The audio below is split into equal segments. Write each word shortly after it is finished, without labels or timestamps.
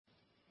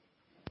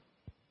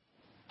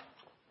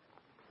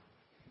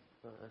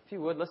If you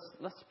would,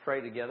 let's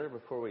pray together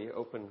before we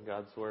open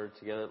God's Word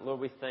together. Lord,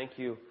 we thank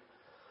you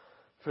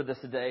for this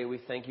day. We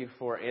thank you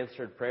for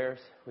answered prayers.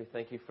 We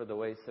thank you for the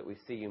ways that we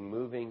see you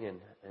moving and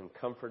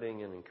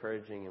comforting and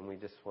encouraging, and we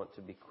just want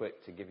to be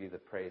quick to give you the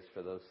praise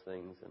for those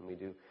things. And we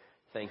do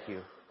thank you.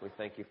 We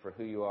thank you for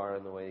who you are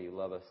and the way you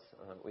love us.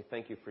 We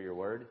thank you for your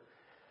Word,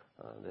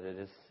 that it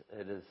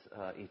is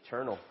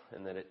eternal,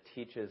 and that it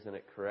teaches and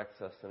it corrects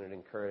us and it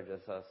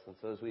encourages us. And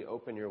so as we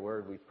open your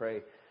Word, we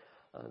pray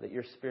that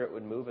your Spirit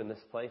would move in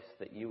this place,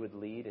 that you would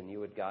lead and you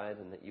would guide,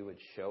 and that you would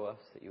show us,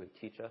 that you would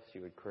teach us,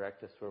 you would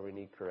correct us where we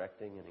need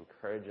correcting, and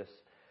encourage us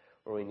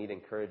where we need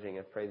encouraging.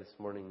 I pray this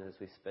morning that as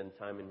we spend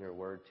time in your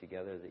Word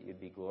together, that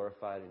you'd be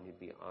glorified and you'd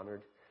be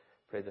honored.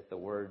 Pray that the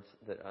words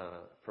that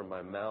from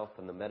my mouth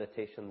and the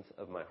meditations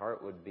of my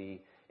heart would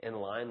be in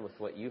line with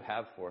what you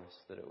have for us,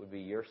 that it would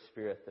be your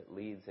Spirit that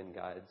leads and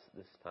guides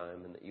this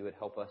time, and that you would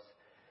help us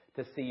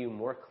to see you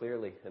more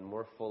clearly and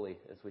more fully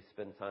as we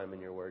spend time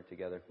in your Word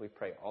together. We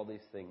pray all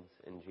these things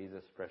in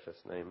Jesus' precious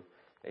name.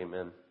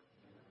 Amen.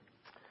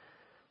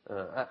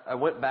 I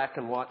went back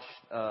and watched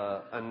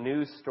a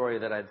news story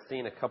that I'd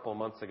seen a couple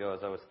months ago as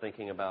I was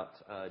thinking about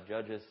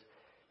Judges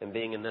and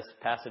being in this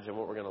passage and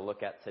what we're going to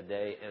look at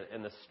today.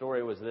 And the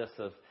story was this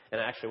and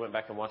I actually went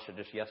back and watched it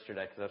just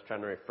yesterday because I was trying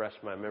to refresh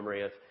my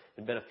memory. It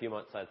had been a few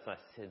months since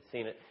I had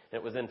seen it. And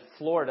it was in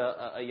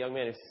Florida, a young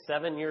man who's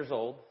 7 years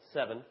old,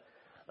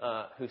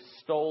 who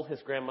stole his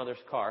grandmother's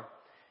car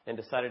and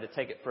decided to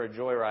take it for a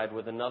joyride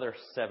with another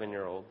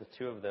 7-year-old, the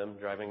two of them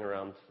driving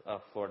around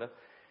Florida.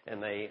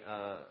 And they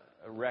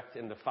wrecked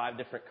into 5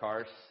 different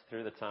cars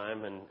through the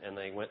time, and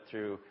they went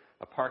through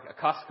a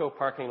Costco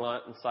parking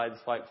lot and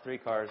sideswiped 3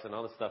 cars and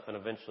all this stuff, and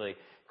eventually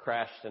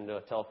crashed into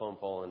a telephone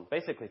pole and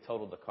basically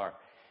totaled the car.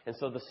 And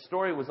so the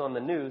story was on the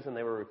news, and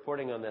they were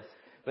reporting on this.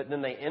 But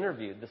then they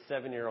interviewed the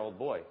 7-year-old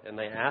boy, and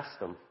they asked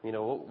him,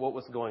 what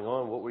was going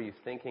on? What were you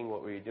thinking?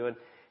 What were you doing?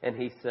 And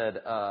he said,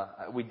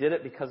 we did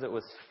it because it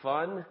was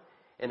fun,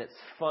 and it's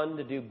fun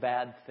to do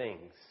bad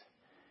things.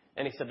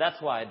 And he said,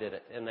 that's why I did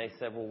it. And they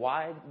said, well,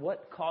 why?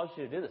 What caused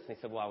you to do this? And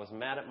he said, well, I was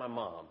mad at my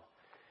mom.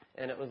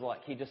 And it was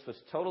like he just was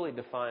totally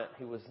defiant.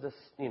 He was this,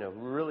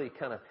 really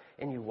kind of,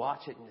 and you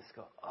watch it and you just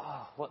go,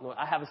 oh, what in the world?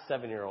 I have a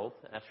 7-year-old.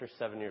 Asher's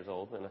 7 years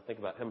old. And I think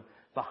about him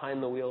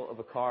behind the wheel of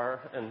a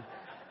car. And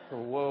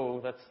whoa,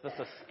 that's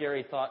a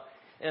scary thought.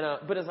 And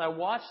but as I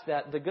watched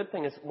that, the good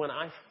thing is when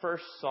I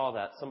first saw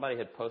that, somebody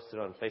had posted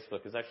on Facebook.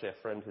 It was actually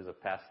a friend who's a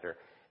pastor.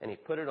 And he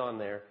put it on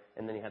there,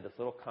 and then he had this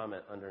little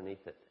comment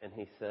underneath it. And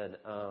he said,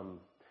 I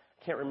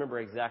can't remember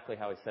exactly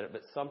how he said it,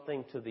 but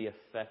something to the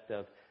effect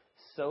of,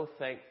 so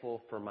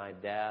thankful for my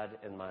dad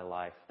in my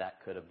life,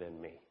 that could have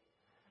been me.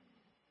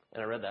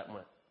 And I read that and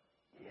went,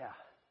 yeah,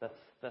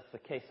 that's the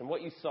case. And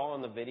what you saw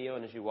in the video,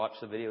 and as you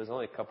watched the video, it was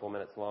only a couple of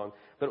minutes long,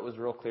 but it was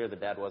real clear the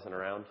dad wasn't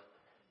around.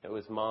 It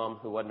was mom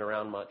who wasn't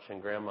around much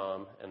and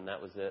grandmom, and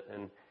that was it.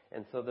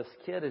 And so this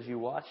kid, as you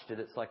watched it,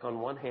 it's like on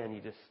one hand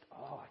you just,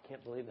 I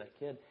can't believe that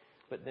kid.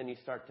 But then you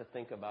start to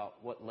think about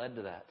what led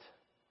to that,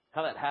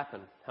 how that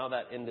happened, how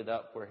that ended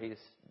up where he's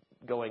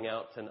going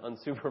out and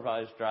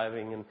unsupervised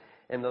driving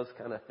and those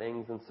kind of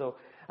things. And so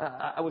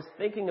I was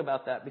thinking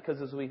about that because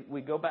as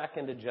we go back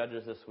into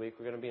Judges this week,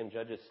 we're going to be in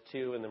Judges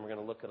 2, and then we're going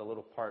to look at a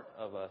little part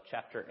of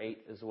chapter 8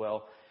 as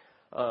well.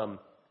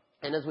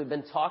 And as we've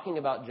been talking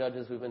about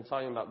Judges, we've been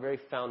talking about very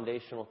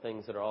foundational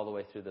things that are all the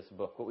way through this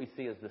book. What we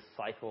see is this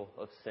cycle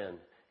of sin,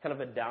 kind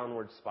of a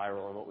downward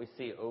spiral. And what we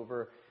see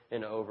over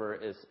and over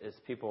is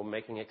people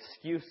making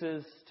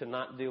excuses to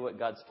not do what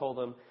God's told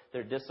them.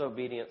 Their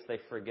disobedience, they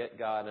forget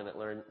God, and it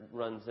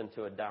runs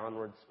into a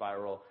downward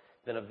spiral.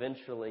 Then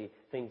eventually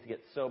things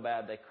get so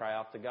bad they cry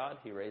out to God.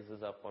 He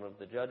raises up one of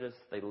the judges.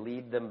 They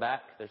lead them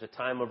back. There's a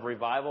time of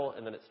revival,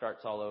 and then it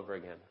starts all over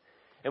again.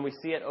 And we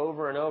see it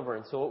over and over.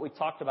 And so what we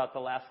talked about the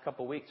last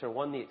couple of weeks are,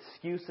 one, the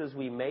excuses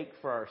we make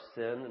for our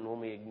sin and when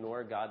we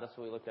ignore God. That's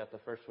what we looked at the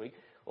first week.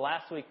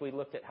 Last week we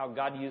looked at how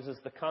God uses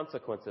the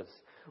consequences.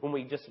 When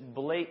we just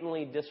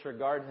blatantly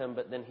disregard Him,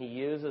 but then He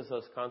uses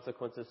those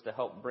consequences to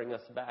help bring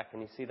us back.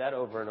 And you see that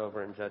over and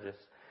over in Judges.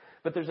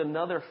 But there's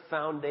another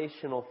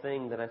foundational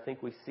thing that I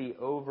think we see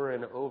over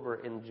and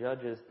over in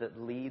Judges that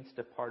leads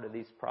to part of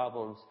these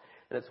problems.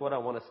 And it's what I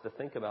want us to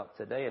think about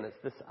today. And it's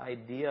this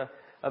idea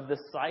of the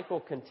cycle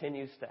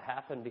continues to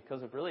happen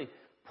because of really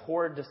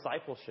poor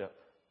discipleship,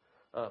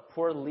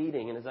 poor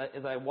leading. And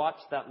as I watch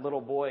that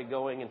little boy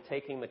going and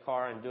taking the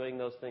car and doing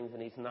those things,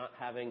 and he's not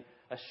having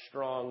a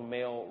strong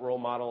male role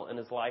model in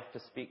his life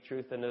to speak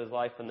truth into his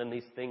life, and then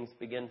these things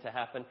begin to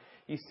happen,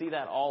 you see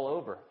that all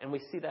over. And we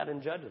see that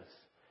in Judges.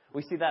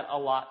 We see that a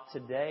lot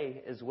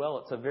today as well.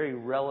 It's a very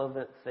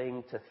relevant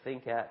thing to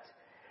think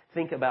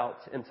about,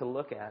 and to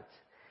look at.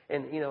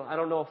 And, I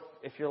don't know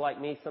if you're like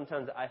me.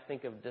 Sometimes I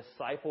think of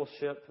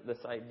discipleship, this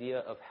idea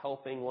of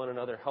helping one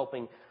another,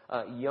 helping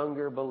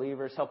younger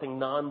believers, helping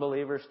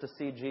non-believers to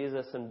see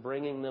Jesus and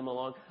bringing them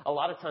along. A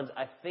lot of times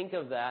I think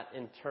of that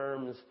in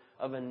terms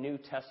of a New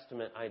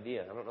Testament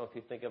idea. I don't know if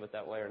you think of it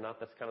that way or not.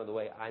 That's kind of the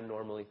way I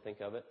normally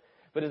think of it.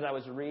 But as I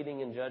was reading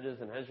in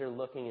Judges, and as you're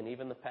looking, and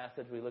even the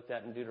passage we looked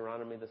at in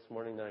Deuteronomy this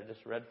morning that I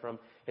just read from,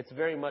 it's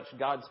very much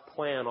God's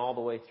plan all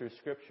the way through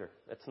Scripture.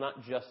 It's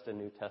not just a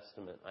New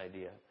Testament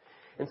idea.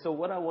 And so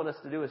what I want us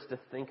to do is to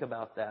think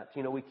about that.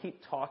 You know, we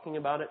keep talking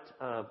about it.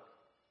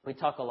 We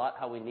talk a lot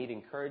how we need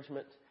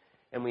encouragement,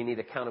 and we need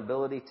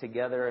accountability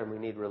together, and we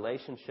need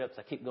relationships.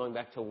 I keep going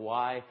back to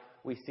why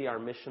we see our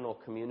missional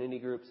community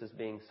groups as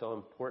being so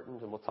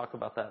important, and we'll talk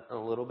about that in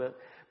a little bit.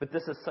 But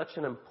this is such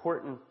an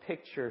important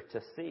picture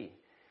to see.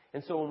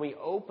 And so when we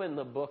open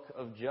the book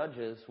of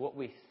Judges, what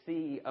we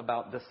see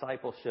about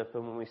discipleship,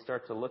 and when we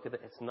start to look at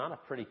it, it's not a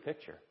pretty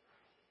picture.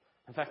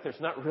 In fact, there's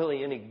not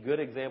really any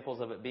good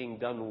examples of it being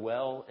done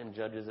well in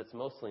Judges. It's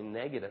mostly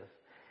negative.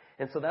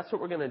 And so that's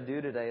what we're going to do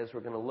today, is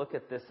we're going to look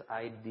at this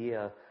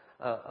idea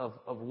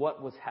of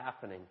what was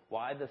happening,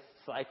 why this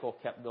cycle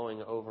kept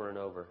going over and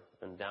over,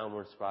 and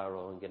downward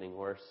spiral and getting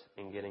worse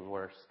and getting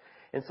worse.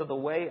 And so the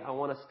way I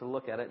want us to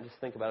look at it and just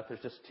think about it,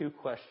 there's just two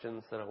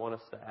questions that I want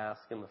us to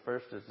ask. And the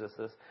first is just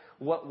this: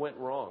 what went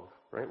wrong,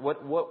 right?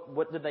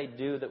 What did they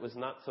do that was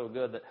not so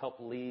good that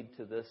helped lead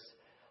to this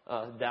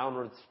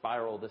downward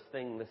spiral, this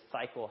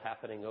cycle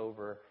happening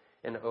over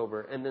and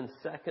over? And then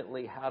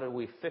secondly, how do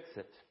we fix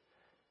it?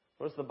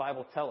 What does the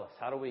Bible tell us?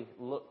 How do we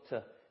look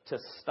to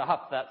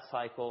stop that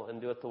cycle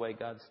and do it the way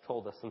God's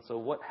told us? And so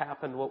what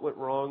happened, what went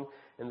wrong,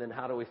 and then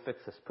how do we fix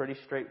this? Pretty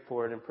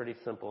straightforward and pretty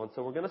simple. And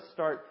so we're going to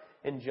start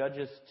in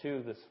Judges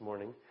 2 this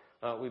morning.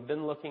 We've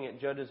been looking at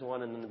Judges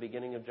 1 and then the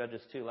beginning of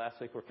Judges 2 last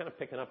week. We're kind of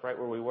picking up right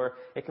where we were.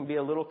 It can be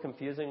a little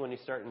confusing when you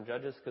start in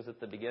Judges, because at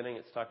the beginning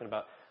it's talking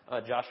about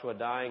Joshua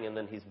dying, and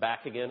then he's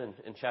back again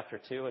in chapter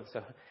 2. And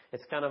so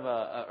it's kind of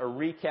a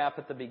recap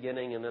at the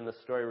beginning, and then the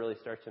story really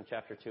starts in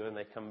chapter 2 and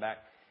they come back.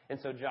 And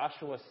so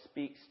Joshua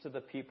speaks to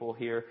the people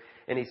here,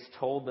 and he's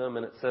told them,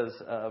 and it says,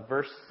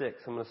 verse 6,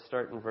 I'm going to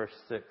start in verse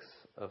 6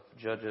 of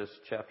Judges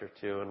chapter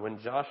 2. And when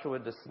Joshua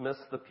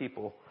dismissed the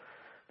people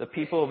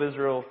of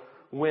Israel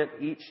went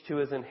each to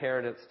his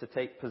inheritance to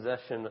take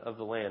possession of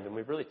the land. And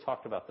we've really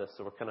talked about this,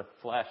 so we're kind of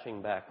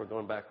flashing back. We're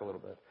going back a little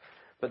bit.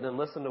 But then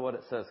listen to what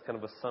it says, kind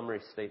of a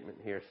summary statement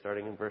here,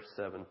 starting in verse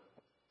 7.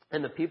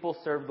 And the people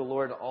served the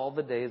Lord all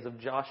the days of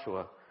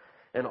Joshua,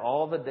 and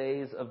all the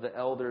days of the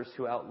elders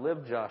who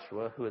outlived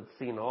Joshua, who had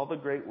seen all the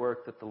great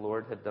work that the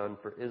Lord had done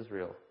for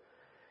Israel.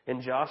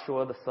 And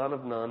Joshua, the son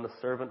of Nun, the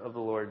servant of the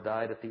Lord,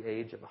 died at the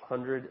age of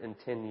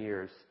 110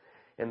 years,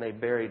 and they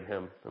buried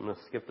him. I'm going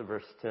to skip to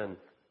verse 10.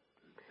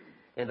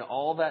 And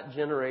all that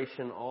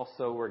generation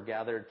also were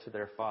gathered to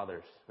their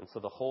fathers. And so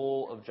the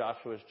whole of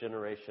Joshua's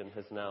generation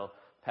has now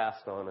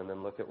passed on. And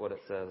then look at what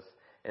it says.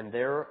 And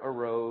there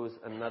arose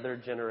another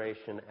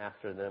generation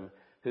after them,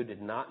 who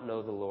did not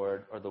know the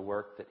Lord or the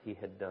work that he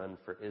had done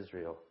for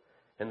Israel.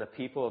 And the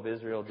people of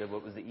Israel did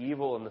what was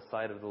evil in the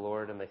sight of the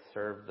Lord, and they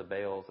served the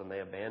Baals, and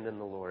they abandoned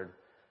the Lord,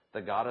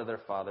 the God of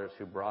their fathers,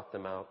 who brought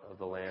them out of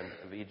the land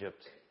of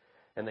Egypt.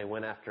 And they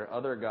went after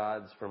other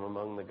gods from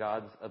among the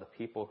gods of the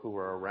people who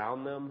were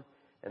around them,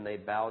 and they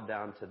bowed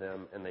down to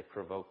them, and they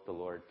provoked the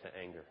Lord to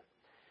anger.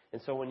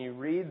 And so when you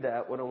read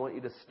that, what I want you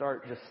to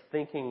start just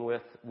thinking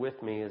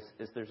with me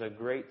is there's a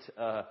great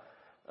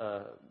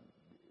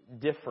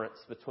difference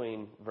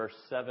between verse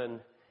 7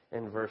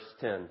 and verse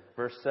 10.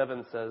 Verse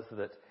 7 says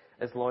that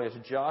as long as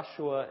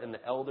Joshua and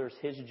the elders,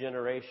 his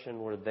generation,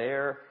 were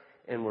there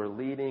and were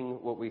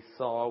leading, what we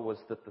saw was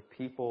that the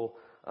people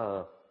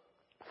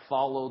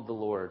followed the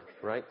Lord,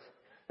 right?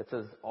 It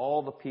says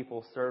all the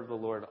people served the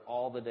Lord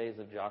all the days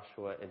of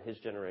Joshua and his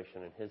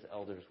generation and his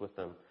elders with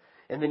them.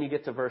 And then you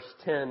get to verse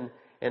 10,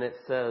 and it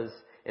says,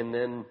 and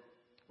then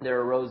there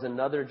arose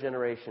another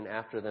generation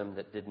after them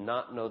that did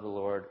not know the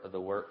Lord or the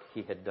work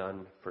he had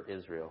done for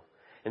Israel.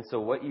 And so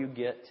what you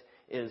get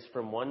is,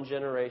 from one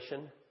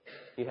generation,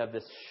 you have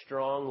this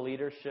strong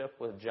leadership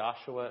with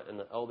Joshua and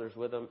the elders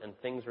with them, and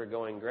things were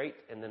going great,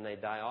 and then they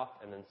die off,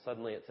 and then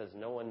suddenly it says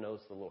no one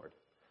knows the Lord.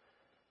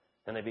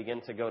 And they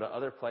begin to go to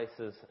other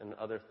places and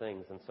other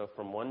things. And so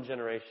from one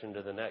generation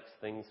to the next,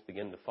 things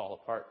begin to fall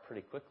apart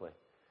pretty quickly.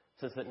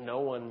 It says that no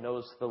one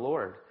knows the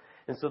Lord.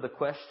 And so the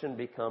question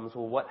becomes,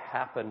 well, what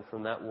happened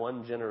from that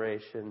one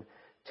generation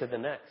to the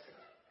next?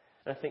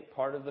 And I think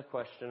part of the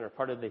question, or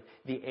part of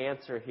the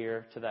answer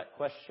here to that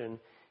question,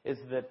 is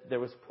that there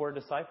was poor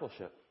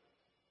discipleship.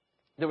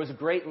 There was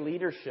great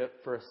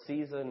leadership for a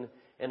season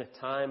and a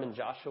time, and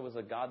Joshua was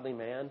a godly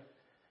man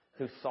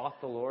who sought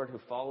the Lord, who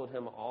followed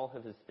him all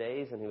of his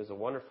days, and he was a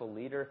wonderful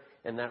leader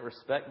in that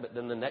respect. But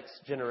then the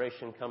next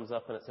generation comes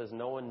up and it says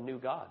no one knew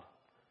God.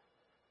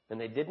 And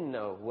they didn't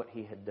know what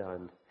he had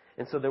done.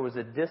 And so there was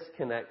a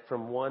disconnect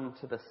from one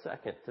to the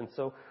second. And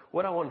so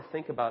what I want to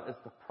think about is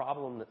the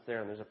problem that's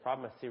there. And there's a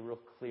problem I see real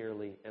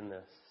clearly in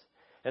this.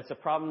 It's a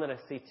problem that I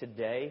see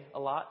today a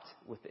lot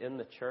within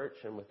the church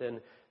and within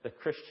the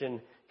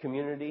Christian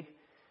community.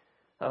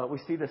 We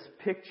see this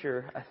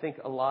picture, I think,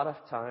 a lot of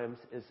times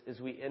is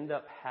we end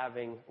up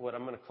having what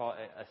I'm going to call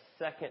a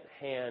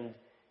second-hand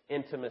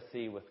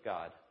intimacy with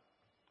God,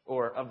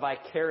 or a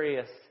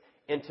vicarious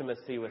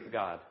intimacy with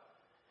God.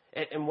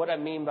 And what I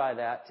mean by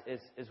that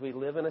is we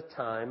live in a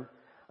time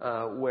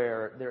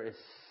where there is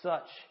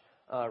such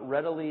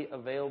readily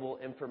available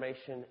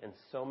information in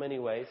so many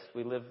ways.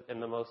 We live in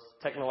the most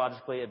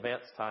technologically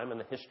advanced time in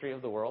the history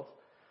of the world.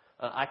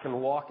 I can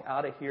walk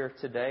out of here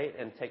today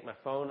and take my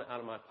phone out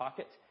of my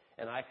pocket,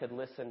 and I could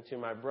listen to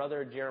my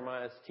brother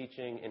Jeremiah's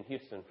teaching in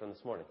Houston from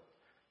this morning,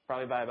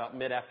 probably by about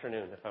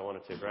mid-afternoon if I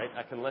wanted to, right?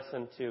 I can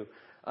listen to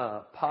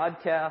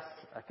podcasts.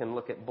 I can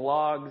look at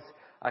blogs.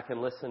 I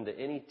can listen to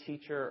any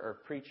teacher or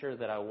preacher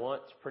that I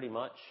want, pretty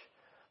much.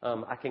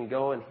 I can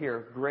go and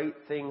hear great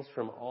things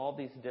from all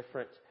these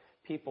different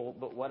people,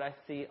 but what I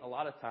see a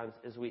lot of times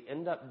is we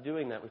end up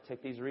doing that. We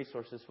take these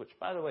resources, which,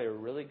 by the way, are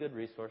really good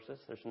resources.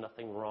 There's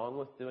nothing wrong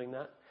with doing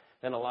that.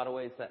 In a lot of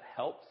ways, that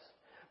helps.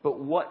 But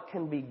what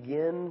can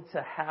begin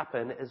to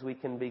happen is we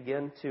can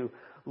begin to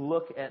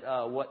look at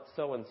what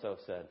so-and-so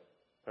said,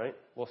 right?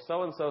 Well,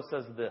 so-and-so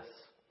says this.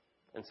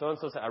 And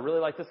so-and-so said, I really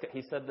like this guy.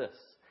 He said this.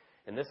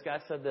 And this guy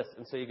said this.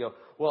 And so you go,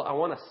 well, I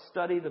want to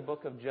study the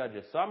book of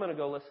Judges. So I'm going to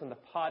go listen to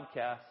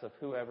podcasts of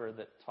whoever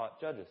that taught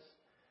Judges.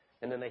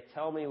 And then they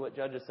tell me what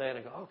Judges say, and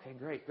I go, okay,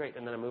 great.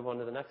 And then I move on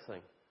to the next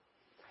thing.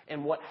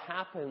 And what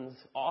happens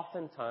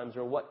oftentimes,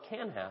 or what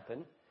can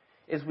happen,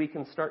 is we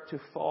can start to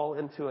fall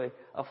into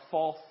a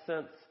false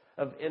sense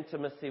of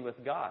intimacy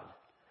with God.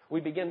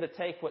 We begin to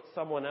take what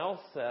someone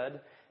else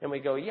said, and we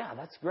go, yeah,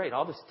 that's great.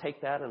 I'll just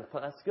take that, and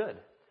that's good.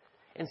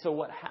 And so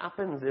what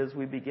happens is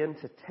we begin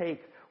to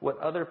take what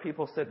other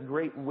people said,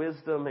 great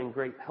wisdom and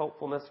great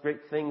helpfulness, great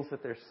things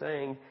that they're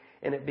saying,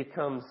 and it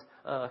becomes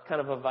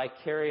kind of a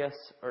vicarious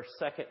or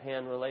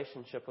secondhand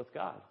relationship with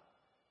God.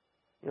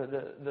 You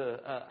know,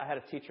 I had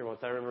a teacher once.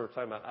 I remember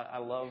talking about.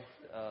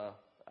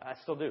 I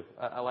still do.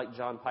 I like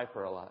John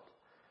Piper a lot,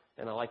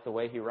 and I like the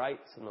way he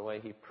writes and the way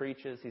he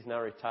preaches. He's now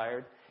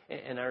retired,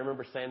 and I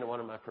remember saying to one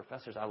of my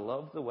professors, I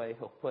love the way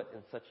he'll put in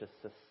such a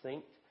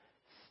succinct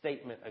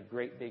statement a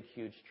great big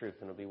huge truth,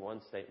 and it'll be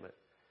one statement.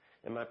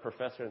 And my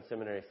professor in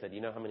seminary said,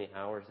 you know how many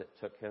hours it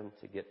took him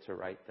to get to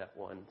write that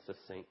one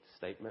succinct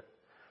statement?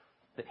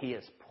 That he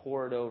has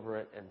pored over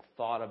it and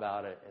thought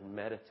about it and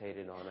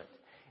meditated on it.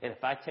 And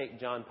if I take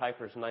John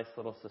Piper's nice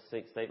little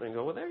succinct statement and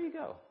go, well, there you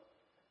go.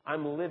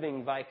 I'm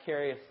living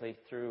vicariously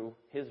through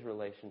his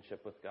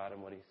relationship with God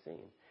and what he's seen.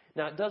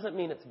 Now, it doesn't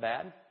mean it's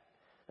bad.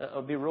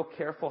 I'll be real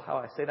careful how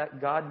I say that.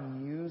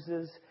 God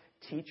uses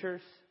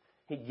teachers.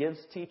 He gives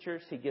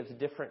teachers. He gives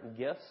different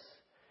gifts.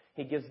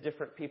 He gives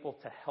different people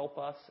to help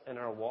us in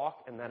our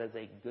walk, and that is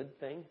a good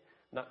thing.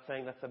 I'm not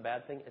saying that's a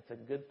bad thing. It's a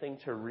good thing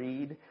to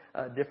read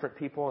different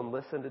people and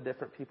listen to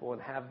different people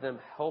and have them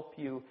help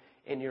you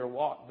in your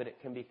walk, but it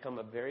can become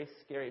a very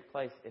scary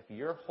place if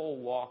your whole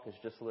walk is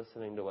just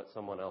listening to what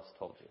someone else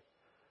told you.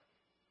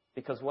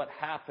 Because what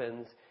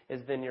happens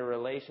is then your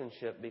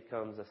relationship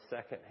becomes a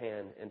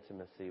second-hand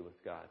intimacy with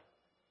God.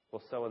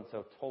 Well,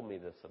 so-and-so told me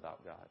this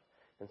about God,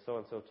 and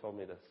so-and-so told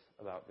me this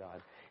about God.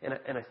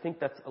 And I think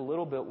that's a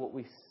little bit what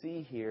we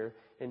see here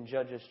in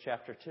Judges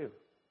chapter 2.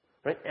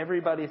 Right?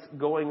 Everybody's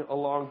going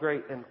along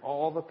great, and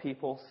all the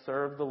people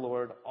served the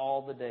Lord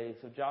all the days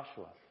of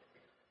Joshua.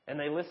 And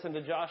they listened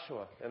to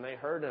Joshua, and they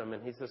heard him,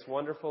 and he's this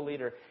wonderful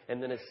leader.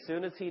 And then as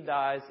soon as he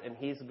dies and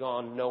he's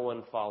gone, no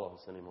one follows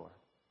anymore.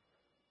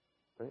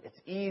 Right? It's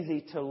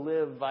easy to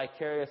live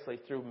vicariously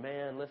through,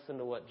 man, listen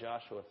to what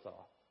Joshua saw.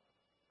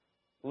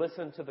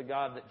 Listen to the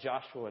God that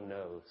Joshua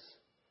knows.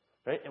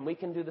 Right? And we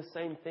can do the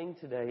same thing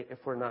today if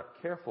we're not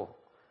careful.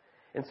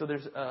 And so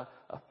there's a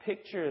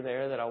picture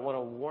there that I want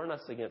to warn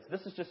us against.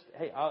 This is just,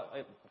 hey,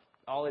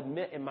 I'll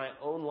admit in my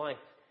own life,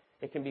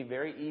 it can be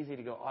very easy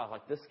to go, oh, I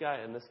like this guy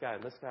and this guy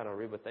and this guy, and I'll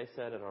read what they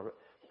said.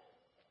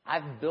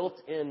 I've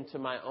built into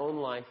my own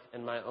life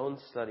and my own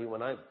study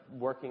when I'm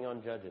working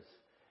on Judges.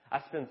 I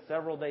spend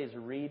several days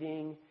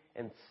reading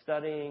and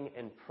studying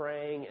and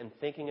praying and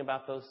thinking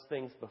about those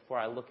things before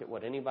I look at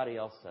what anybody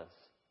else says.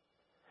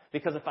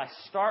 Because if I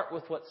start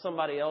with what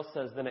somebody else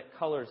says, then it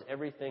colors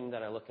everything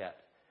that I look at.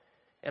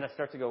 And I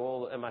start to go,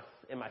 well,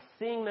 am I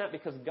seeing that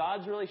because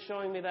God's really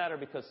showing me that or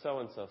because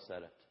so-and-so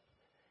said it?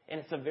 And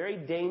it's a very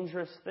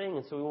dangerous thing.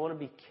 And so we want to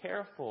be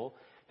careful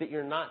that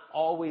you're not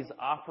always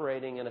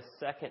operating in a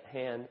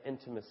second-hand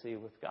intimacy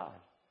with God.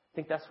 I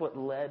think that's what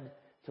led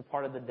to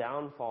part of the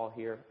downfall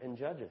here in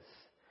Judges.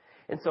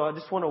 And so I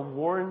just want to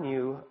warn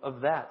you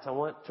of that. I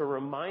want to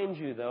remind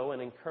you, though,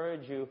 and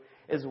encourage you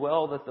as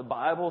well that the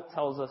Bible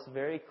tells us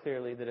very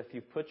clearly that if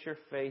you put your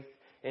faith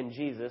in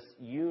Jesus,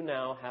 you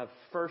now have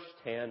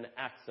first-hand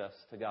access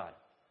to God.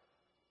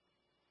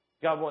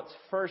 God wants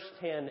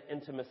first-hand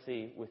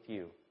intimacy with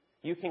you.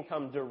 You can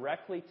come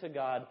directly to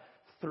God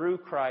through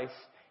Christ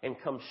and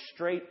come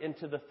straight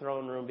into the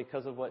throne room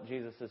because of what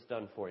Jesus has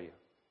done for you.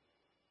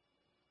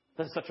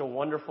 This is such a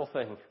wonderful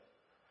thing.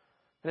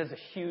 It is a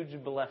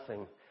huge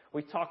blessing.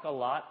 We talk a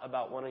lot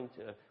about wanting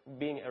to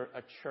being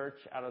a church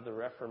out of the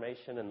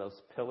Reformation and those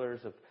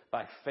pillars of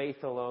by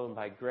faith alone,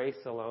 by grace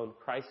alone,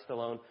 Christ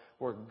alone.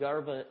 We're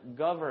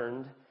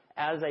governed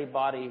as a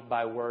body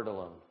by word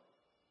alone.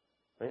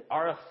 Right?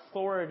 Our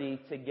authority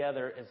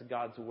together is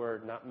God's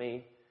word, not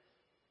me,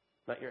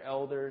 not your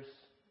elders.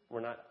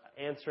 We're not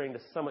answering to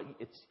someone.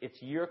 It's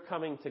you're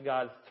coming to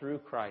God through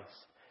Christ.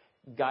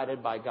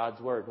 guided by God's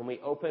Word. When we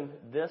open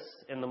this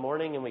in the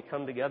morning and we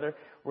come together,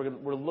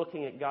 we're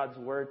looking at God's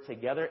Word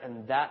together,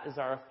 and that is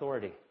our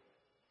authority.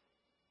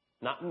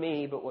 Not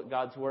me, but what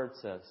God's Word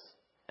says.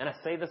 And I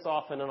say this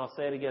often, and I'll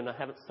say it again. I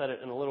haven't said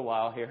it in a little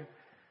while here.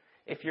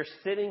 If you're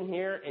sitting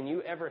here and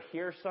you ever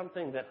hear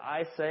something that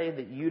I say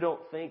that you don't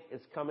think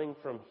is coming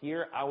from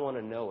here, I want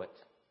to know it.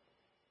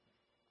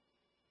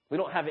 We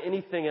don't have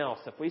anything else.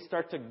 If we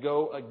start to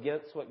go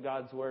against what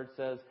God's Word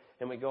says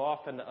and we go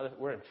off into other,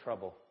 we're in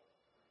trouble.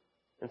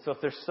 And so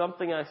if there's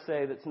something I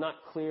say that's not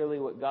clearly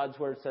what God's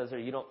Word says or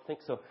you don't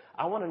think so,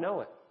 I want to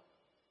know it.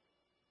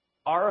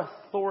 Our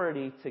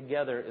authority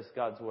together is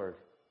God's Word.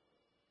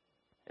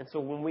 And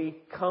so when we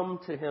come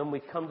to Him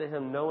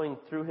knowing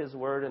through His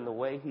Word and the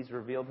way He's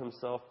revealed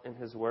Himself in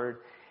His Word,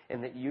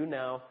 and that you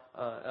now,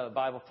 the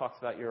Bible talks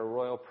about you're a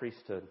royal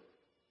priesthood.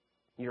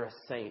 You're a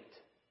saint.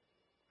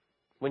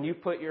 When you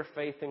put your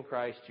faith in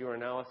Christ, you are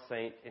now a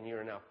saint, and you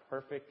are now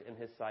perfect in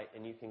His sight,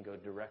 and you can go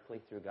directly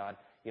through God.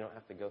 You don't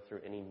have to go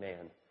through any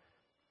man.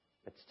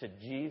 It's to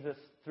Jesus,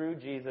 through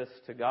Jesus,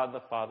 to God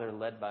the Father,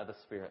 led by the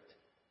Spirit.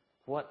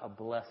 What a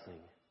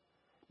blessing.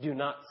 Do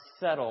not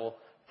settle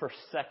for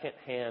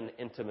second-hand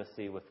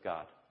intimacy with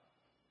God.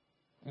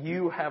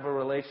 You have a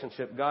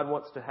relationship. God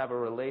wants to have a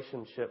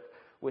relationship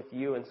with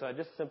you. And so I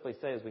just simply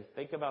say, as we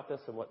think about this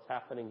and what's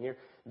happening here,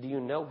 do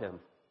you know Him?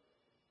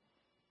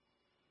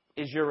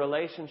 Is your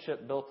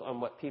relationship built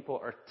on what people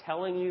are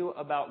telling you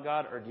about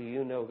God, or do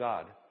you know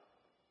God?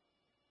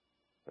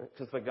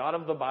 Because the God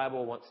of the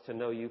Bible wants to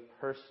know you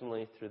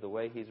personally through the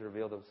way He's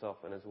revealed Himself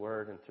in His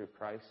Word and through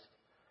Christ.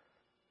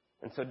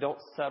 And so don't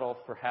settle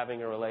for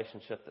having a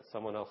relationship that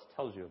someone else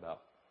tells you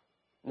about.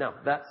 Now,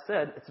 that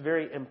said, it's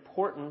very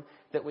important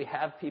that we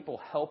have people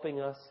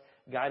helping us,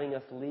 guiding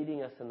us,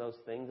 leading us in those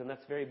things, and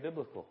that's very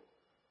biblical.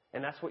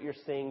 And that's what you're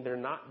seeing they're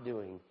not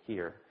doing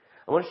here.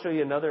 I want to show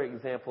you another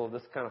example of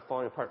this kind of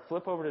falling apart.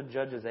 Flip over to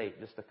Judges 8,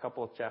 just a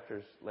couple of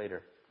chapters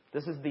later.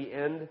 This is the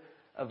end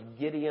of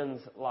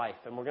Gideon's life,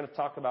 and we're going to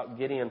talk about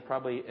Gideon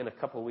probably in a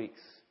couple of weeks.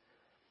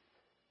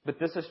 But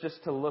this is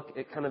just to look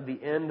at kind of the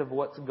end of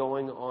what's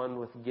going on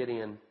with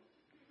Gideon.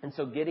 And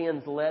so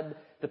Gideon's led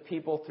the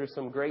people through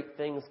some great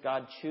things.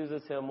 God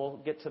chooses him. We'll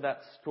get to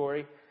that story.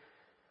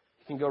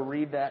 You can go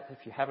read that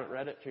if you haven't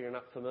read it or you're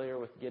not familiar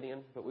with Gideon,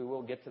 but we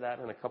will get to that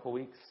in a couple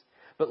weeks.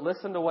 But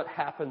listen to what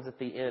happens at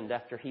the end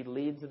after he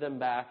leads them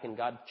back and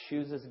God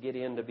chooses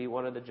Gideon to be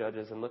one of the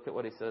judges. And look at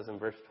what he says in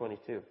verse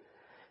 22.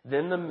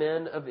 Then the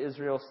men of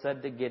Israel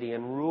said to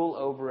Gideon, "Rule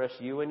over us,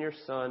 you and your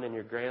son and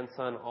your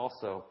grandson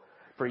also,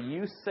 for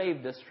you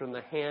saved us from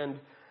the hand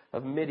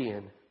of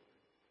Midian."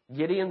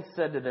 Gideon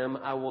said to them,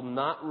 "I will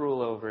not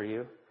rule over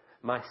you.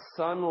 My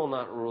son will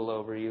not rule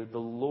over you. The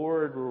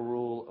Lord will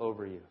rule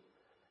over you."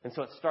 And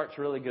so it starts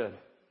really good,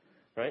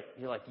 right?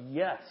 You're like,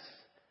 yes,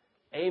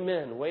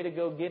 amen. Way to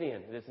go,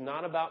 Gideon. It is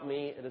not about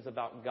me. It is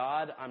about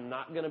God. I'm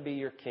not going to be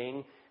your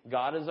king.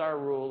 God is our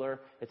ruler.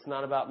 It's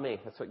not about me.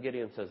 That's what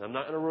Gideon says. I'm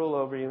not going to rule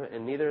over you,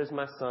 and neither is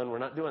my son. We're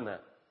not doing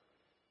that.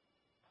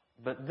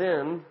 But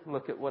then,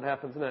 look at what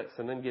happens next.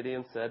 And then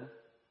Gideon said,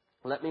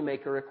 "Let me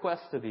make a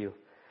request of you.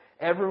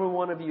 Every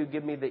one of you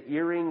give me the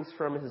earrings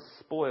from his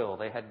spoil."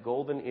 They had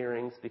golden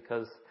earrings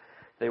because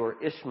they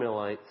were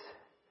Ishmaelites.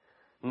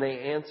 And they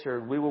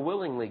answered, "We will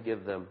willingly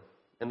give them."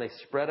 And they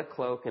spread a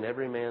cloak, and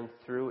every man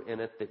threw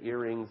in it the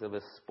earrings of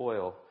his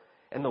spoil.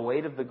 And the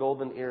weight of the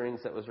golden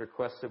earrings that was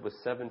requested was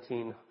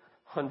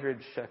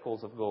 1,700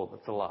 shekels of gold.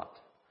 That's a lot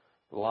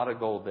of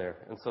gold there.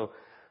 And so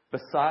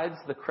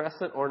besides the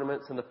crescent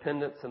ornaments and the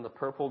pendants and the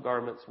purple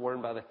garments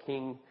worn by the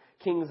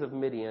kings of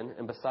Midian,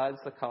 and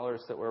besides the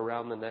collars that were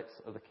around the necks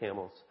of the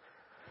camels.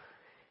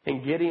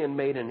 And Gideon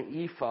made an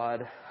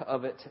ephod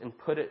of it and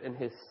put it in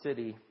his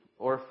city,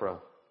 Ophrah.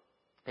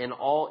 And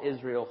all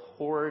Israel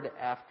whored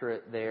after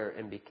it there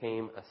and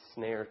became a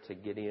snare to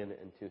Gideon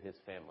and to his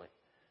family.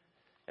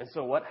 And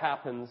so what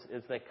happens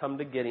is they come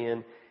to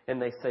Gideon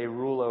and they say,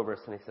 "Rule over us."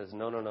 And he says,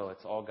 No,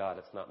 it's all God.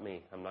 It's not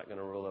me. I'm not going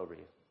to rule over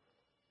you.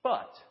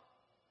 But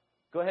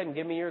go ahead and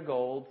give me your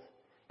gold.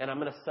 And I'm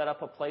going to set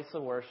up a place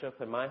of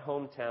worship in my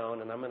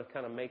hometown. And I'm going to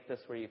kind of make this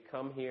where you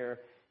come here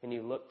and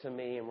you look to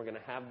me. And we're going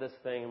to have this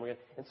thing.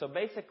 And so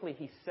basically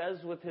he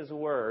says with his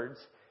words,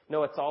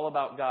 no, it's all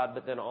about God.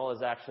 But then all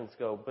his actions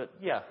go, but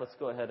yeah, let's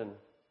go ahead and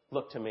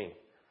look to me.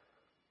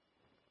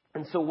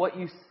 And so what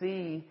you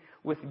see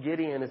with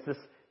Gideon is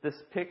this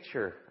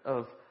picture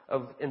of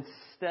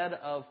instead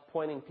of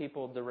pointing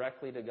people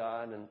directly to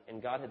God,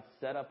 and God had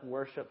set up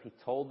worship, He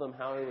told them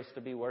how He was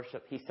to be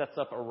worshiped. He sets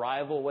up a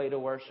rival way to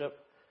worship.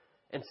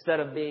 Instead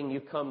of being you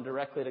come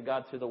directly to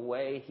God through the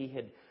way He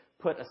had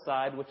put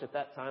aside, which at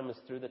that time was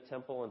through the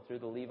temple and through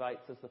the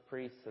Levites as the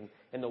priests,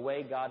 and the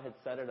way God had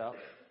set it up,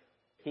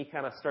 He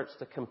kind of starts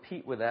to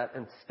compete with that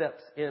and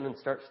steps in and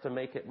starts to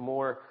make it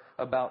more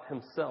about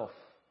Himself.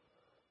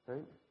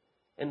 Right?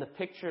 And the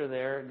picture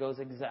there goes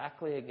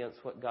exactly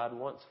against what God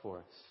wants for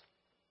us.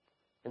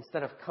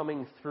 Instead of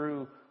coming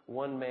through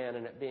one man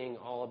and it being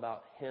all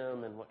about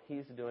him and what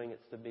he's doing,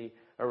 it's to be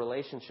a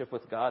relationship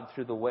with God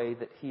through the way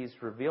that He's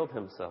revealed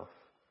Himself.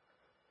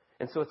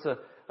 And so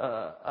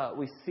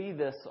we see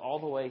this all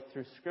the way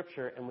through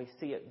Scripture, and we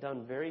see it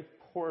done very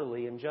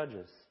poorly in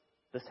Judges.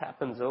 This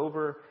happens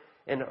over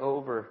and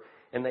over,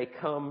 and they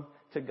come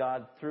to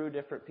God through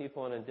different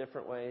people and in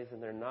different ways,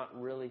 and they're not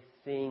really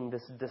seeing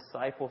this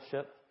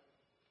discipleship,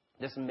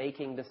 this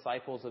making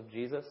disciples of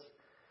Jesus,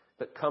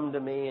 that come to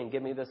me and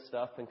give me this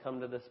stuff and come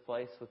to this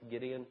place with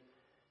Gideon.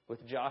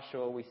 With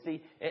Joshua, we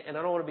see, and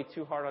I don't want to be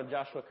too hard on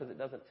Joshua because it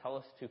doesn't tell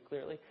us too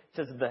clearly. It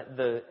says that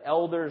the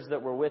elders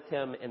that were with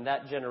him in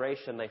that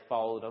generation, they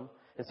followed him.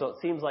 And so it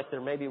seems like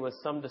there maybe was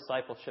some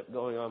discipleship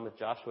going on with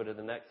Joshua to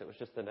the next. It was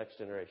just the next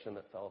generation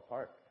that fell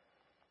apart.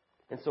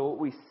 And so what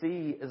we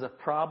see is a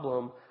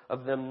problem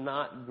of them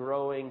not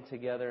growing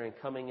together and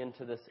coming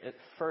into this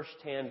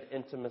firsthand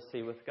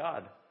intimacy with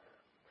God.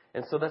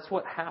 And so that's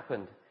what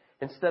happened.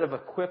 Instead of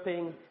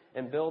equipping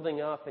and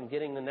building up and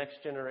getting the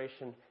next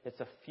generation, it's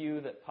a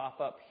few that pop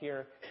up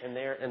here and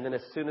there, and then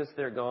as soon as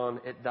they're gone,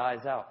 it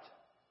dies out.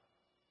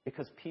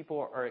 Because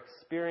people are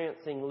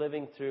experiencing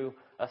living through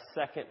a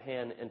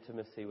second-hand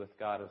intimacy with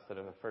God instead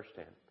of a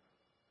first-hand.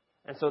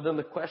 And so then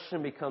the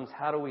question becomes,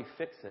 how do we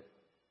fix it?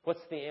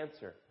 What's the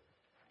answer?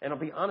 And I'll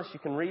be honest, you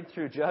can read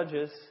through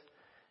Judges,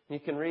 and you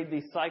can read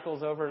these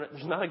cycles over, and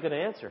there's not a good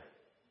answer.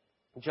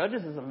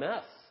 Judges is a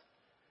mess.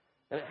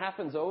 And it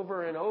happens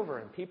over and over,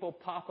 and people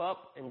pop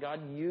up, and God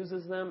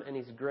uses them, and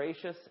He's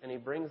gracious, and He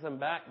brings them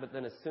back, but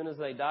then as soon as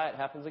they die, it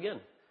happens again.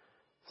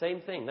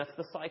 Same thing. That's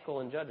the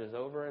cycle in Judges,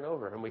 over and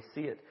over, and we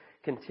see it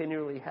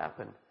continually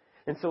happen.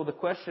 And so the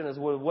question is,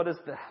 well, what does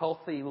the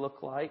healthy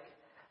look like?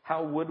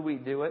 How would we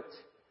do it?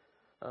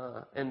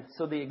 And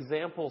so the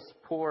examples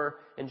poor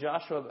in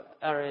Joshua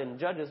are in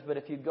Judges, but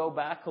if you go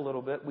back a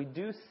little bit, we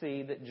do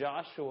see that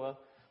Joshua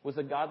was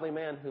a godly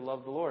man who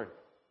loved the Lord.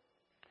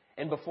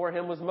 And before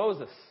him was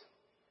Moses.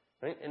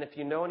 Right? And if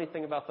you know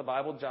anything about the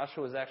Bible,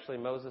 Joshua was actually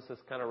Moses'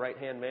 kind of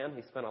right-hand man.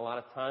 He spent a lot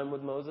of time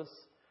with Moses.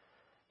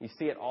 You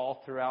see it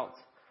all throughout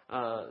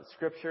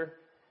Scripture.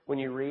 When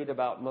you read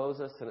about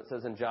Moses, and it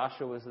says, and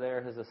Joshua was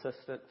there, his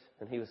assistant,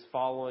 and he was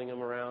following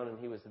him around, and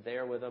he was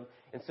there with him.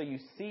 And so you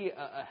see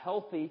a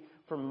healthy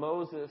from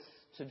Moses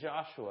to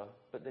Joshua,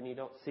 but then you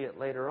don't see it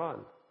later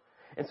on.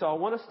 And so I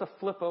want us to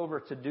flip over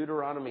to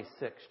Deuteronomy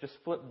 6. Just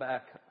flip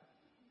back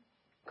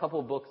a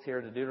couple books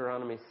here to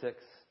Deuteronomy 6.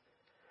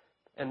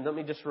 And let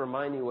me just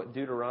remind you what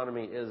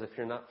Deuteronomy is if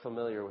you're not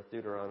familiar with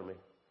Deuteronomy.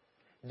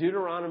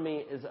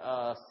 Deuteronomy is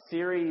a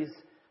series,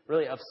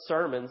 really, of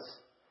sermons,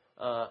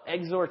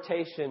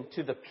 exhortation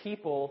to the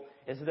people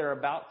as they're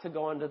about to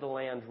go into the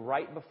land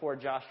right before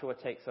Joshua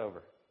takes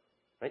over.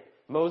 Right?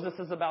 Moses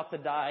is about to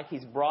die.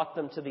 He's brought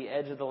them to the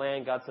edge of the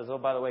land. God says, oh,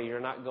 by the way,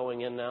 you're not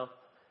going in now.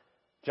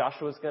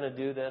 Joshua's going to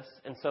do this.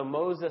 And so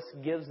Moses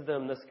gives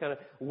them this kind of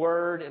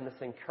word and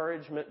this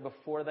encouragement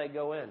before they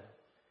go in.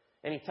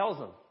 And he tells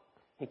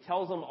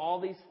them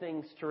all these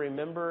things to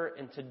remember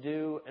and to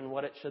do and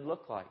what it should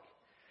look like.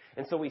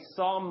 And so we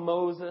saw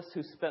Moses,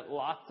 who spent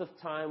lots of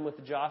time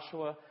with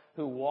Joshua,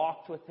 who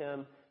walked with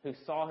him, who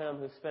saw him,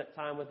 who spent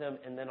time with him,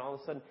 and then all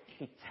of a sudden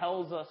he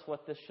tells us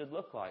what this should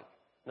look like.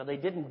 Now, they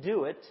didn't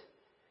do it,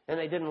 and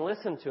they didn't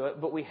listen to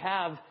it, but we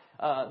have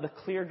the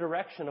clear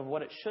direction of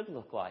what it should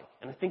look like.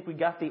 And I think we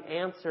got the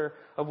answer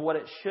of what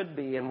it should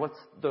be and what's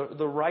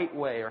the right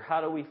way, or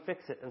how do we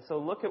fix it. And so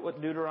look at what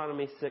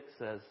Deuteronomy 6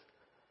 says.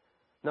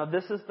 Now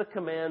this is the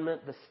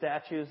commandment, the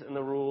statutes, and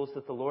the rules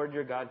that the Lord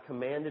your God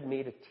commanded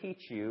me to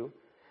teach you,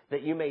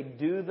 that you may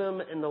do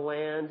them in the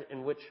land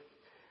in which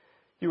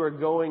you are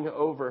going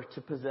over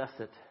to possess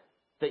it.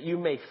 That you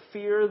may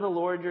fear the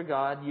Lord your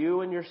God,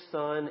 you and your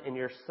son and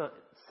your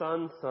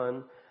son's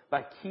son,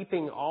 by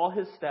keeping all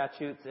His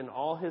statutes and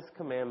all His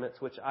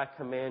commandments, which I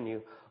command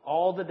you,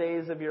 all the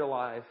days of your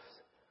lives,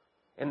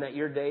 and that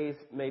your days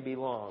may be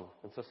long.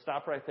 And so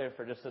stop right there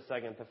for just a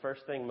second. The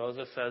first thing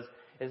Moses says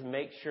is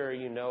make sure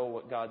you know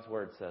what God's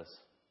Word says.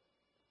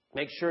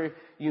 Make sure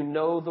you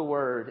know the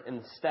Word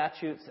and the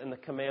statutes and the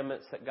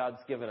commandments that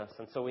God's given us.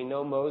 And so we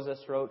know Moses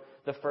wrote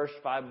the first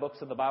 5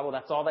 books of the Bible.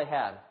 That's all they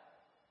had.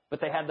 But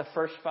they had the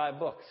first 5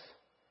 books.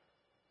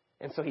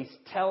 And so he's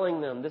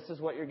telling them, this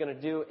is what you're going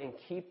to do, and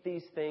keep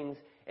these things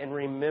and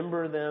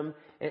remember them.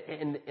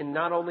 And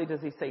not only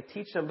does he say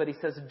teach them, but he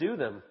says do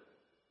them.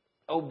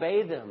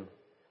 Obey them.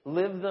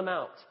 Live them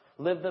out.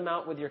 Live them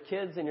out with your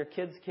kids and your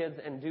kids' kids,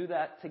 and do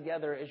that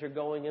together as you're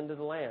going into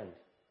the land.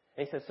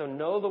 And he says, so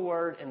know the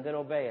Word and then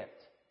obey it.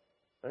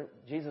 Right?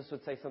 Jesus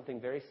would say something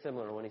very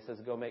similar when he says,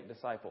 go make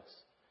disciples.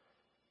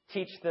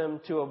 Teach them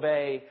to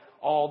obey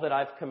all that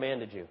I've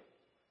commanded you.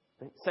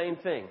 Right? Same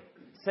thing.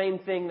 Same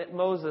thing that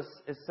Moses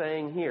is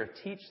saying here.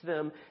 Teach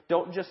them.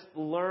 Don't just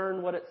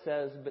learn what it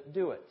says, but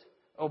do it.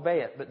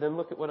 Obey it. But then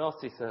look at what else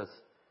he says.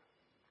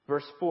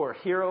 Verse 4,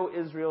 Hear, O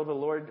Israel, the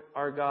Lord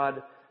our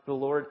God, the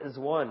Lord is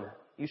one.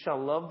 You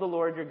shall love the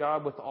Lord your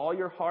God with all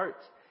your heart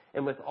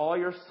and with all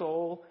your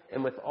soul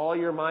and with all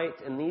your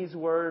might. And these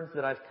words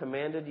that I've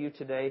commanded you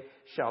today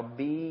shall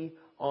be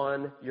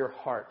on your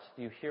heart.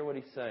 Do you hear what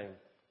he's saying?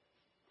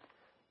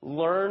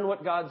 Learn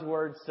what God's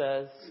Word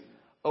says,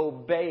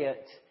 obey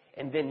it,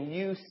 and then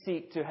you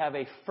seek to have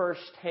a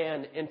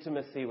first-hand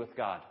intimacy with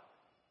God.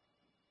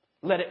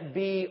 Let it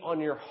be on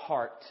your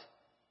heart.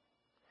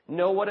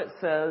 Know what it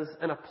says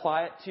and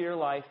apply it to your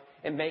life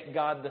and make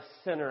God the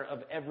center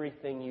of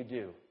everything you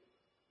do.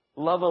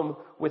 Love Him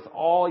with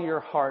all your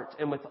heart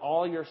and with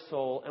all your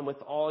soul and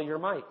with all your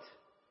might.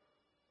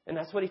 And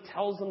that's what He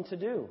tells them to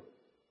do.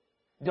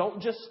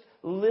 Don't just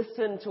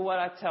listen to what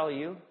I tell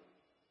you,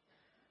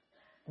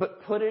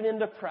 but put it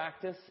into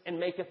practice and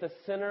make it the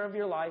center of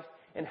your life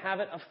and have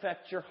it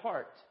affect your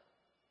heart.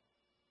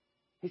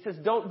 He says,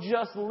 don't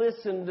just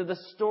listen to the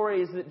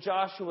stories that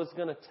Joshua's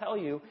going to tell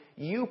you.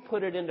 You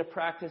put it into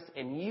practice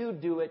and you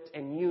do it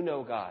and you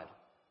know God.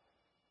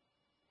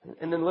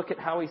 And then look at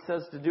how he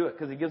says to do it,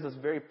 because he gives us a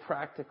very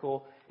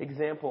practical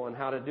example on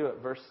how to do it.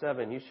 Verse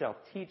 7, you shall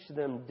teach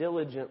them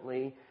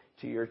diligently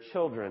to your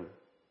children,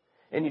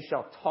 and you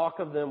shall talk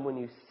of them when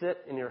you sit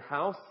in your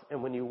house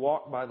and when you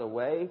walk by the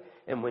way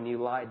and when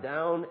you lie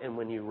down and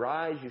when you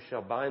rise, you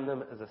shall bind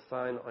them as a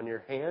sign on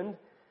your hand.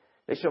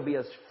 They shall be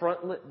as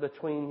frontlet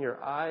between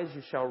your eyes.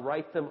 You shall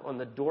write them on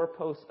the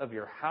doorposts of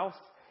your house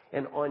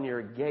and on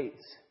your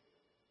gates.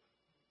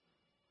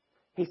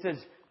 He says,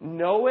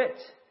 know it,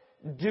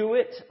 do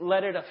it,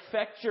 let it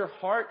affect your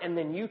heart, and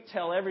then you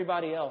tell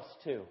everybody else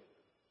too.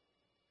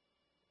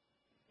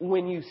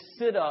 When you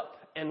sit up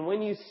and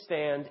when you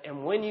stand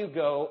and when you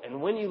go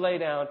and when you lay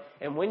down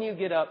and when you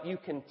get up, you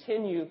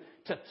continue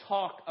to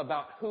talk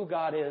about who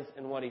God is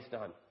and what He's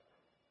done.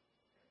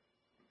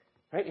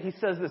 Right? He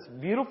says this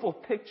beautiful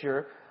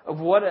picture of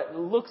what it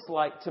looks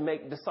like to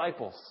make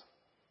disciples.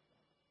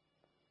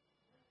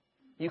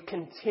 You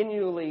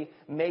continually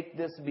make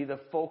this be the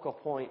focal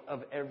point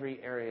of every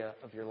area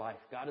of your life.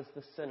 God is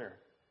the center.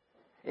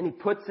 And He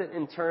puts it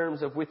in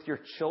terms of with your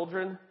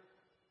children.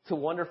 It's a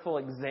wonderful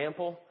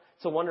example.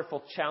 It's a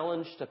wonderful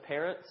challenge to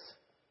parents,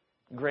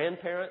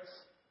 grandparents.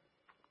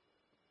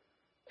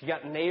 If you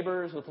got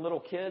neighbors with little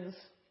kids,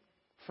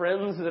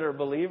 friends that are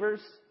believers,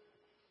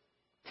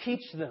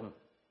 teach them.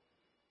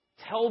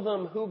 Tell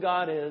them who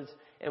God is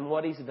and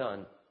what He's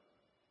done.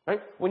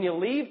 Right? When you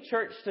leave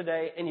church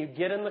today and you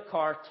get in the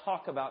car,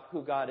 talk about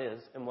who God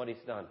is and what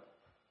He's done.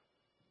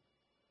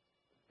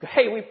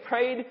 Hey, we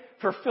prayed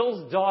for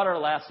Phil's daughter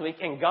last week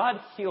and God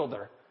healed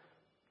her.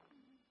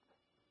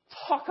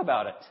 Talk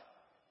about it.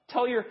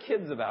 Tell your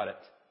kids about it.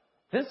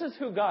 This is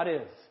who God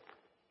is.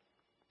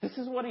 This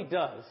is what He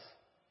does.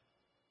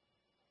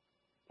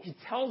 He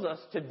tells us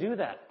to do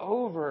that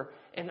over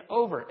and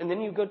over. And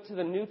then you go to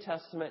the New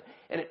Testament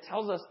and it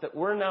tells us that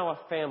we're now a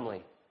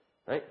family.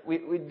 Right?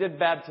 We did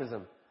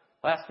baptism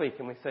last week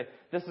and we say,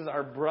 this is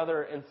our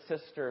brother and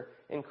sister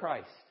in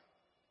Christ.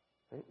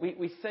 Right?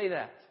 We say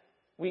that.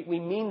 We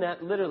mean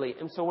that literally.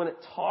 And so when it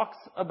talks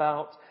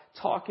about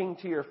talking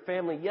to your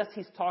family, yes,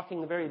 He's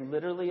talking very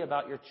literally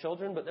about your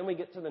children, but then we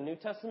get to the New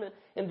Testament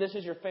and this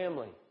is your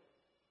family.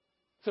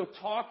 So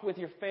talk with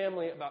your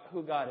family about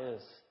who God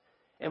is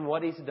and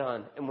what He's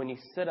done. And when you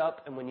sit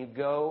up and when you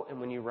go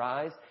and when you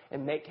rise,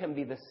 and make Him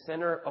be the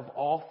center of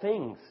all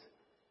things.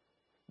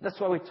 That's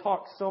why we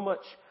talk so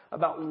much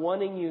about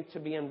wanting you to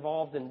be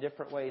involved in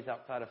different ways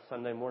outside of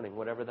Sunday morning,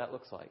 whatever that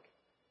looks like.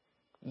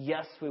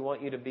 Yes, we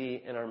want you to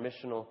be in our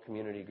missional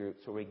community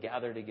groups where we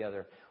gather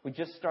together. We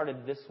just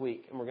started this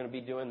week, and we're going to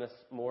be doing this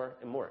more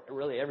and more,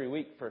 really every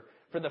week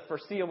for the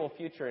foreseeable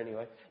future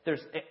anyway.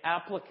 There's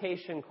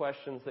application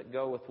questions that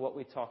go with what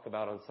we talk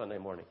about on Sunday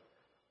morning.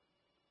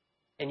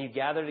 And you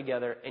gather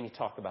together and you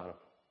talk about them.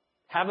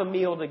 Have a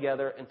meal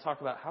together and talk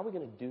about how are we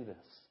going to do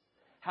this?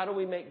 How do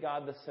we make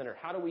God the center?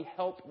 How do we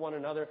help one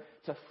another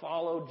to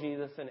follow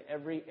Jesus in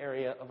every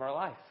area of our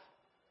life?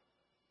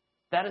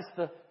 That is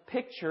the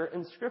picture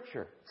in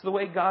Scripture. It's the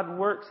way God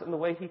works and the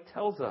way He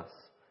tells us.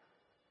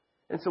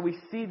 And so we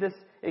see this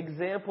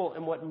example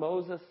in what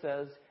Moses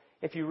says.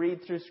 If you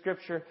read through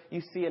Scripture,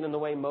 you see it in the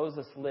way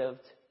Moses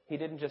lived. He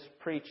didn't just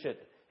preach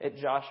it at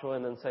Joshua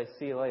and then say,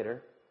 see you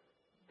later.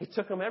 He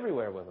took them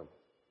everywhere with him.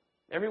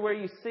 Everywhere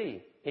you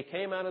see. He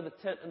came out of the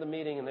tent of the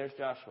meeting and there's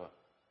Joshua.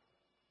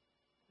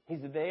 He's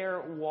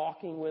there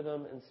walking with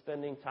them and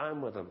spending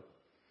time with them.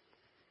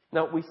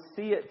 Now, we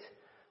see it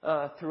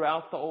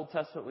throughout the Old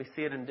Testament. We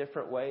see it in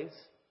different ways.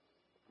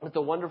 But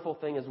the wonderful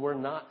thing is we're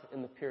not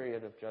in the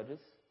period of Judges.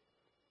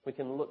 We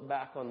can look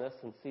back on this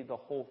and see the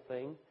whole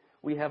thing.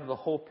 We have the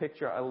whole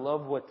picture. I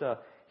love what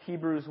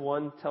Hebrews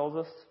 1 tells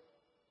us.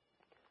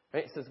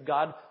 Right? It says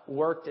God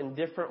worked in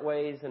different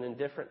ways and in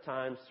different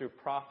times through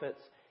prophets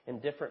and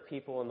different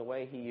people in the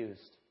way He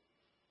used.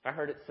 I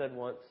heard it said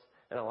once,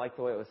 and I like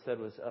the way it was said,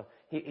 was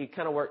he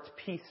kind of worked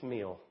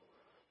piecemeal.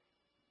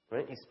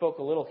 Right? He spoke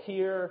a little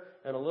here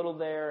and a little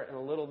there and a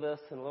little this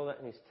and a little that,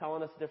 and He's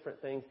telling us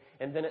different things.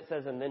 And then it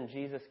says, and then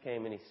Jesus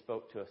came and He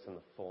spoke to us in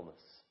the fullness.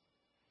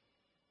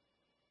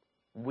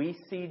 We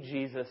see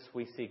Jesus,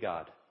 we see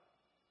God.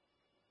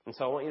 And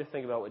so I want you to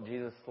think about what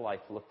Jesus'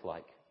 life looked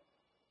like.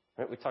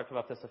 Right? We talked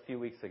about this a few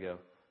weeks ago.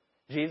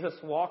 Jesus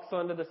walks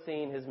onto the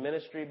scene. His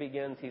ministry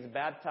begins. He's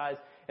baptized.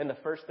 And the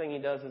first thing He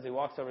does is He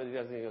walks over to these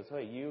guys and He goes,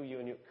 hey, you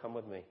and you, come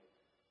with me.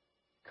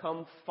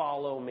 Come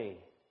follow me.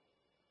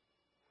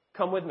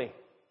 Come with me.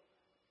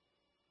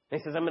 And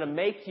He says, I'm going to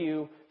make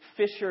you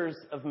fishers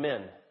of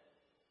men.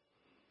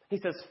 He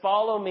says,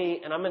 follow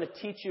me, and I'm going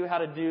to teach you how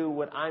to do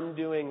what I'm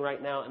doing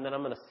right now, and then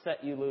I'm going to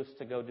set you loose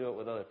to go do it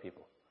with other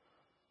people.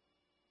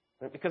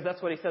 Right? Because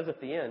that's what he says at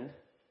the end.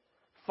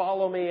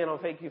 Follow me, and I'll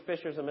make you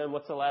fishers of men.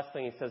 What's the last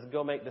thing? He says,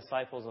 go make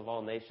disciples of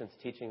all nations,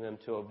 teaching them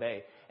to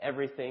obey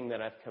everything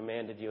that I've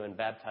commanded you and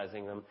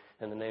baptizing them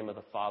in the name of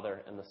the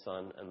Father and the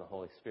Son and the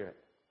Holy Spirit.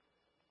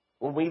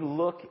 When we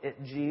look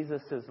at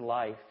Jesus'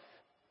 life,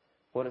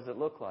 what does it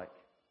look like?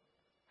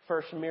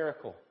 First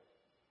miracle.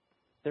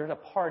 They're at a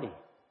party.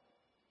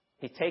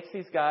 He takes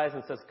these guys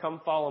and says,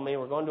 come follow me.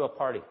 We're going to a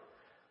party.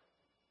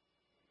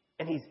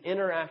 And he's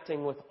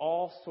interacting with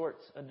all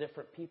sorts of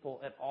different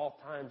people at all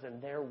times.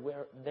 And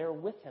they're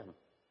with him,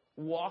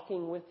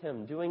 walking with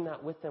him, doing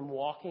that with them,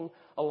 walking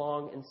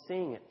along and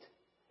seeing it.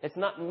 It's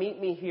not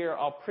meet me here,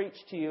 I'll preach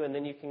to you, and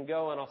then you can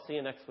go and I'll see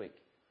you next week.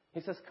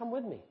 He says, come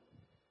with me.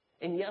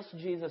 And yes,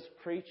 Jesus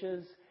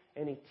preaches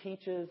and he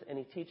teaches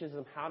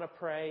them how to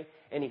pray,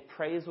 and he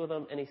prays with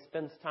them and he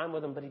spends time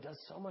with them, but he does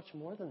so much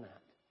more than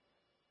that.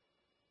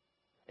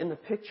 And the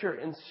picture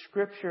in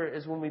Scripture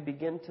is when we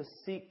begin to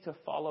seek to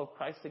follow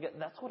Christ again.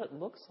 That's what it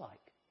looks like.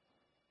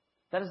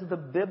 That is the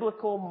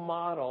biblical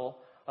model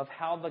of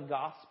how the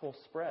gospel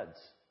spreads.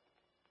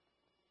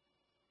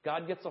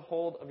 God gets a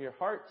hold of your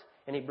heart,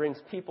 and he brings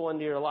people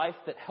into your life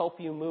that help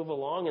you move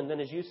along. And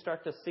then as you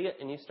start to see it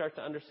and you start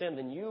to understand,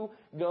 then you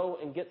go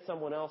and get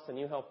someone else and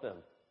you help them.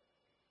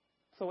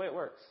 That's the way it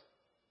works.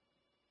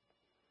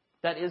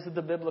 That is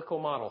the biblical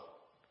model.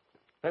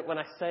 Right? When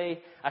I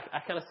say, I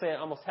kind of say it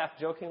almost half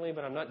jokingly,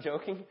 but I'm not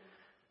joking.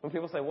 When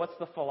people say, what's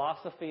the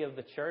philosophy of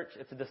the church?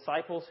 It's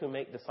disciples who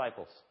make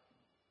disciples.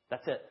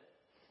 That's it.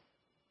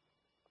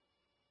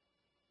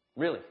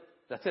 Really,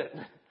 that's it.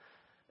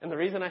 And the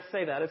reason I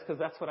say that is because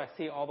that's what I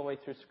see all the way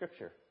through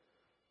Scripture.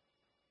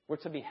 We're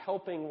to be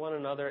helping one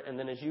another, and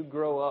then as you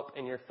grow up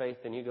in your faith,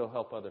 then you go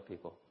help other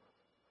people.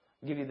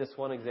 I'll give you this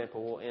one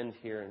example. We'll end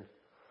here. And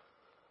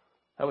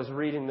I was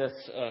reading this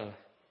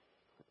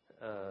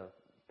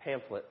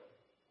pamphlet.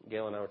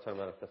 Gail and I were talking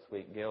about it this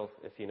week. Gail,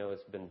 if you know, has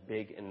been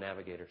big in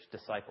Navigators,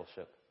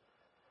 discipleship.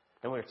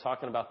 And we were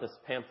talking about this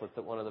pamphlet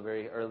that one of the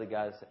very early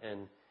guys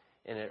in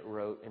it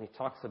wrote. And he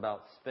talks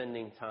about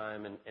spending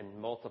time and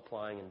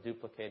multiplying and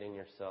duplicating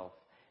yourself.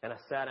 And I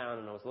sat down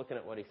and I was looking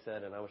at what he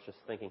said, and I was just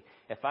thinking,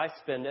 if I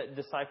spend at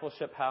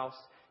Discipleship House,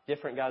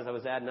 different guys I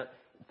was adding up,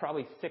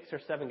 probably 6 or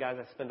 7 guys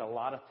I spend a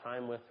lot of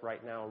time with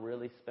right now,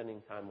 really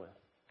spending time with.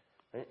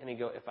 Right? And he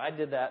go, if I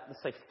did that,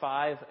 let's say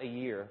 5 a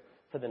year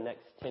for the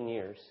next 10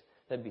 years,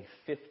 that'd be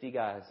 50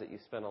 guys that you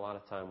spend a lot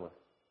of time with,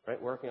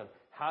 right? Working on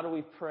how do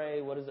we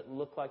pray? What does it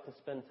look like to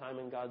spend time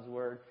in God's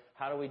Word?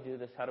 How do we do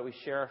this? How do we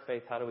share our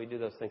faith? How do we do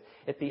those things?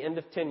 At the end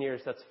of 10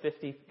 years, that's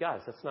 50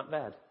 guys. That's not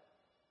bad.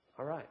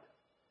 All right.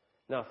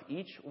 Now, if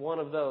each one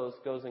of those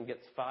goes and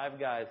gets 5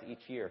 guys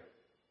each year,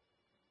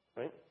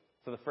 right?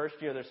 So the first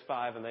year there's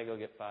 5 and they go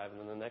get 5, and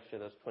then the next year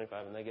there's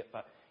 25 and they get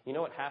 5. You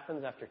know what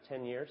happens after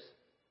 10 years?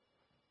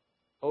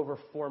 Over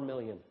 4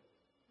 million.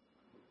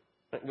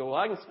 Go, well,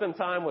 I can spend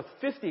time with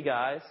 50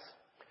 guys,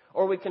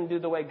 or we can do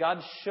the way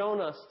God's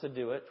shown us to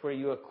do it, where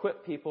you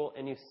equip people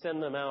and you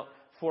send them out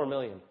 4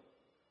 million.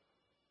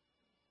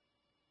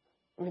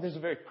 I mean, there's a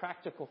very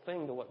practical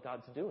thing to what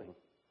God's doing.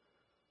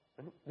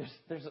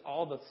 There's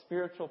all the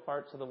spiritual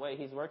parts of the way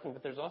he's working,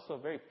 but there's also a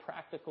very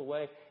practical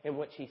way in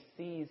which he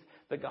sees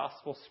the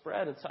gospel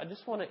spread. And so I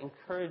just want to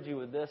encourage you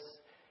with this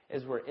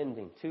as we're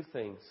ending. 2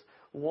 things.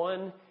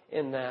 One,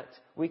 in that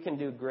we can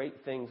do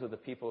great things with the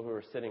people who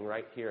are sitting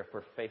right here if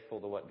we're faithful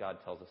to what God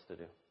tells us to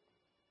do.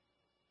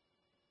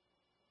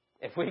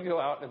 If we go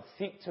out and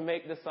seek to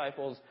make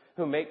disciples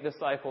who make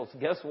disciples,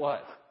 guess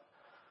what?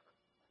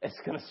 It's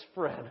going to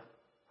spread.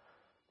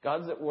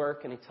 God's at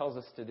work and he tells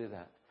us to do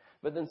that.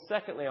 But then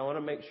secondly, I want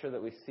to make sure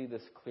that we see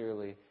this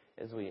clearly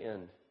as we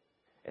end.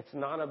 It's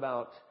not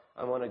about,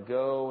 I want to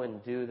go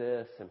and do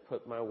this and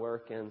put my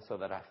work in so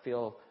that I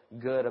feel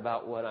good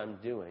about what I'm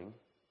doing.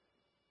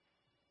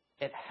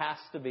 It has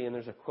to be, and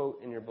there's a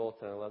quote in your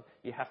bulletin I love,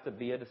 you have to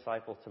be a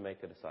disciple to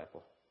make a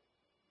disciple.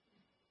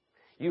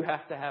 You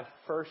have to have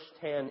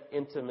first-hand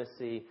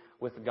intimacy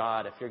with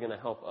God if you're going to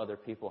help other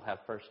people have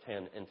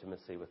first-hand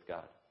intimacy with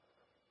God.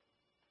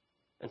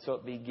 And so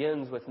it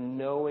begins with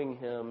knowing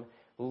him,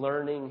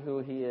 learning who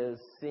he is,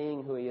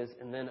 seeing who he is,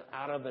 and then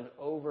out of an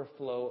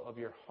overflow of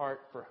your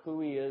heart for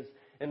who he is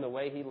and the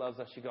way he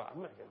loves us, you go, I'm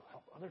going to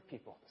help other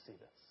people see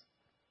this.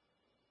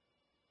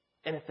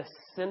 And at the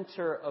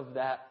center of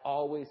that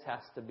always has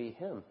to be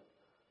him.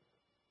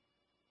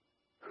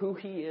 Who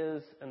he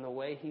is and the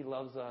way he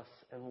loves us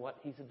and what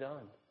he's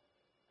done.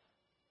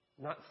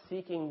 Not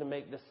seeking to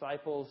make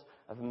disciples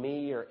of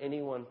me or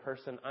any one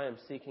person. I am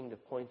seeking to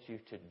point you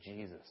to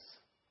Jesus.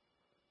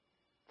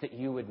 That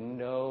you would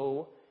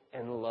know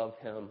and love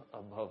him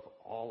above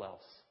all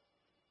else.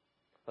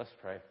 Let's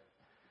pray.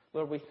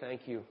 Lord, we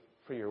thank you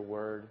for your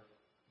word.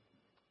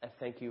 I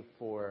thank you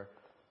for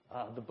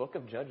the book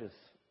of Judges.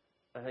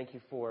 I thank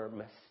you for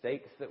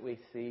mistakes that we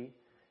see.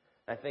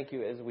 I thank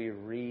you as we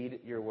read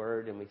your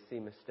word and we see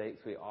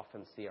mistakes, we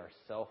often see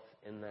ourselves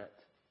in that.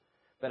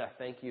 But I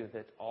thank you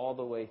that all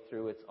the way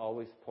through, it's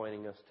always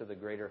pointing us to the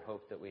greater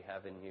hope that we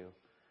have in you,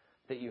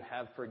 that you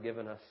have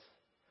forgiven us,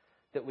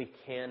 that we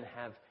can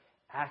have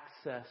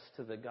access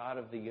to the God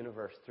of the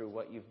universe through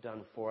what you've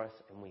done for us,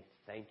 and we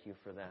thank you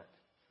for that.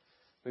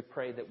 We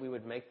pray that we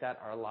would make that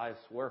our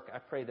life's work. I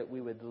pray that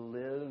we would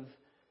live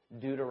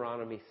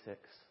Deuteronomy 6,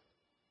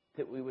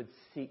 that we would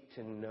seek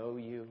to know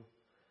you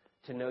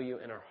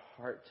in our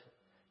heart,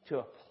 to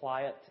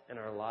apply it in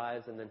our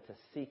lives, and then to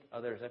seek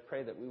others. I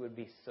pray that we would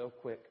be so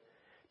quick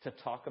to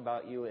talk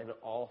about you in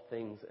all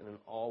things and in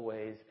all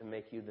ways and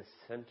make you the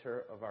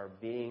center of our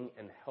being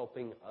and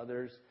helping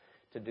others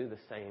to do the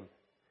same.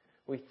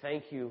 We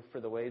thank you for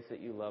the ways that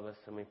you love us,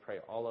 and we pray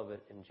all of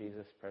it in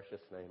Jesus'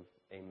 precious name.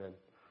 Amen.